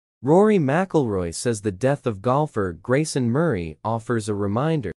Rory McIlroy says the death of golfer Grayson Murray offers a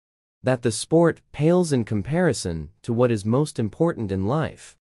reminder that the sport pales in comparison to what is most important in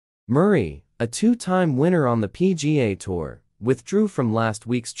life. Murray, a two-time winner on the PGA Tour, withdrew from last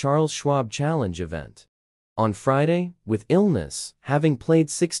week's Charles Schwab Challenge event on Friday with illness, having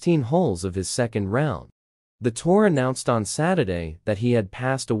played 16 holes of his second round. The tour announced on Saturday that he had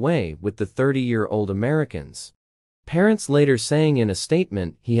passed away with the 30-year-old American's parents later saying in a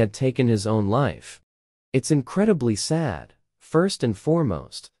statement he had taken his own life. "It's incredibly sad, first and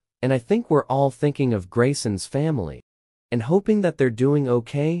foremost, and I think we're all thinking of Grayson's family and hoping that they're doing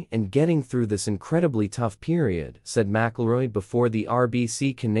okay and getting through this incredibly tough period," said McIlroy before the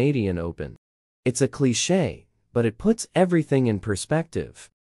RBC Canadian Open. "It's a cliché, but it puts everything in perspective.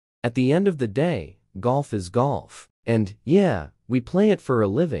 At the end of the day, golf is golf. And, yeah, we play it for a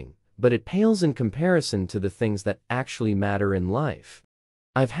living, but it pales in comparison to the things that actually matter in life.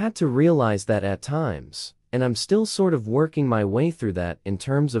 I've had to realize that at times, and I'm still sort of working my way through that in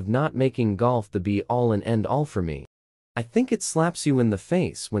terms of not making golf the be-all and end-all for me. I think it slaps you in the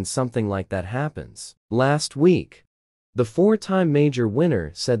face when something like that happens." Last week, the four-time major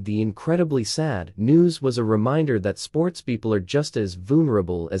winner said the incredibly sad news was a reminder that sportspeople are just as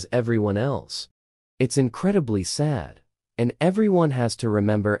vulnerable as everyone else. "It's incredibly sad. And everyone has to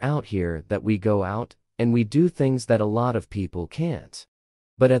remember out here that we go out and we do things that a lot of people can't.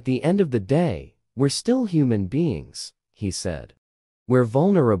 But at the end of the day, we're still human beings," he said. "We're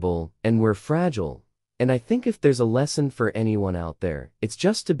vulnerable and we're fragile, and I think if there's a lesson for anyone out there, it's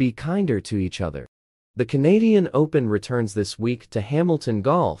just to be kinder to each other." The Canadian Open returns this week to Hamilton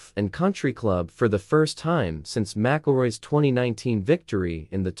Golf and Country Club for the first time since McIlroy's 2019 victory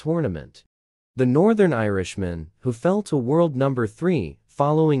in the tournament. The Northern Irishman, who fell to world number 3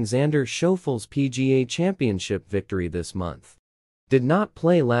 following Xander Schaufel's PGA Championship victory this month, did not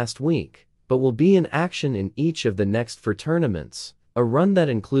play last week, but will be in action in each of the next 4 tournaments, a run that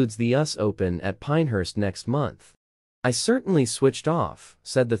includes the US Open at Pinehurst next month. "I certainly switched off,"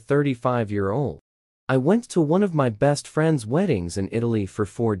 said the 35-year-old. "I went to one of my best friend's weddings in Italy for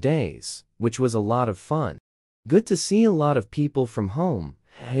 4 days, which was a lot of fun. Good to see a lot of people from home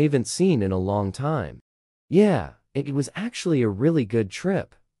I haven't seen in a long time. Yeah, it was actually a really good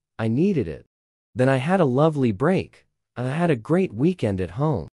trip. I needed it. Then I had a lovely break. I had a great weekend at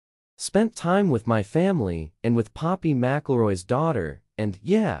home. Spent time with my family and with Poppy McIlroy's daughter, and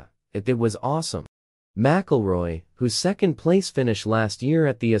yeah, it was awesome." McIlroy, whose second-place finish last year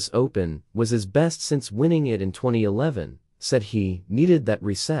at the US Open was his best since winning it in 2011, said he needed that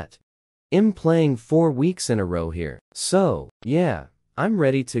reset. "I'm playing 4 weeks in a row here. So, yeah, I'm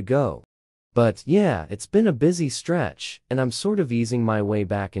ready to go. But yeah, it's been a busy stretch, and I'm sort of easing my way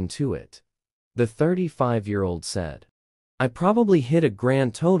back into it," the 35-year-old said. "I probably hit a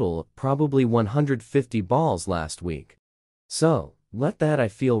grand total of probably 150 balls last week. So, let that I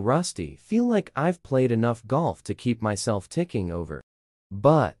feel rusty, feel like I've played enough golf to keep myself ticking over.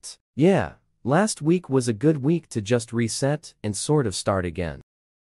 But, yeah, last week was a good week to just reset and sort of start again."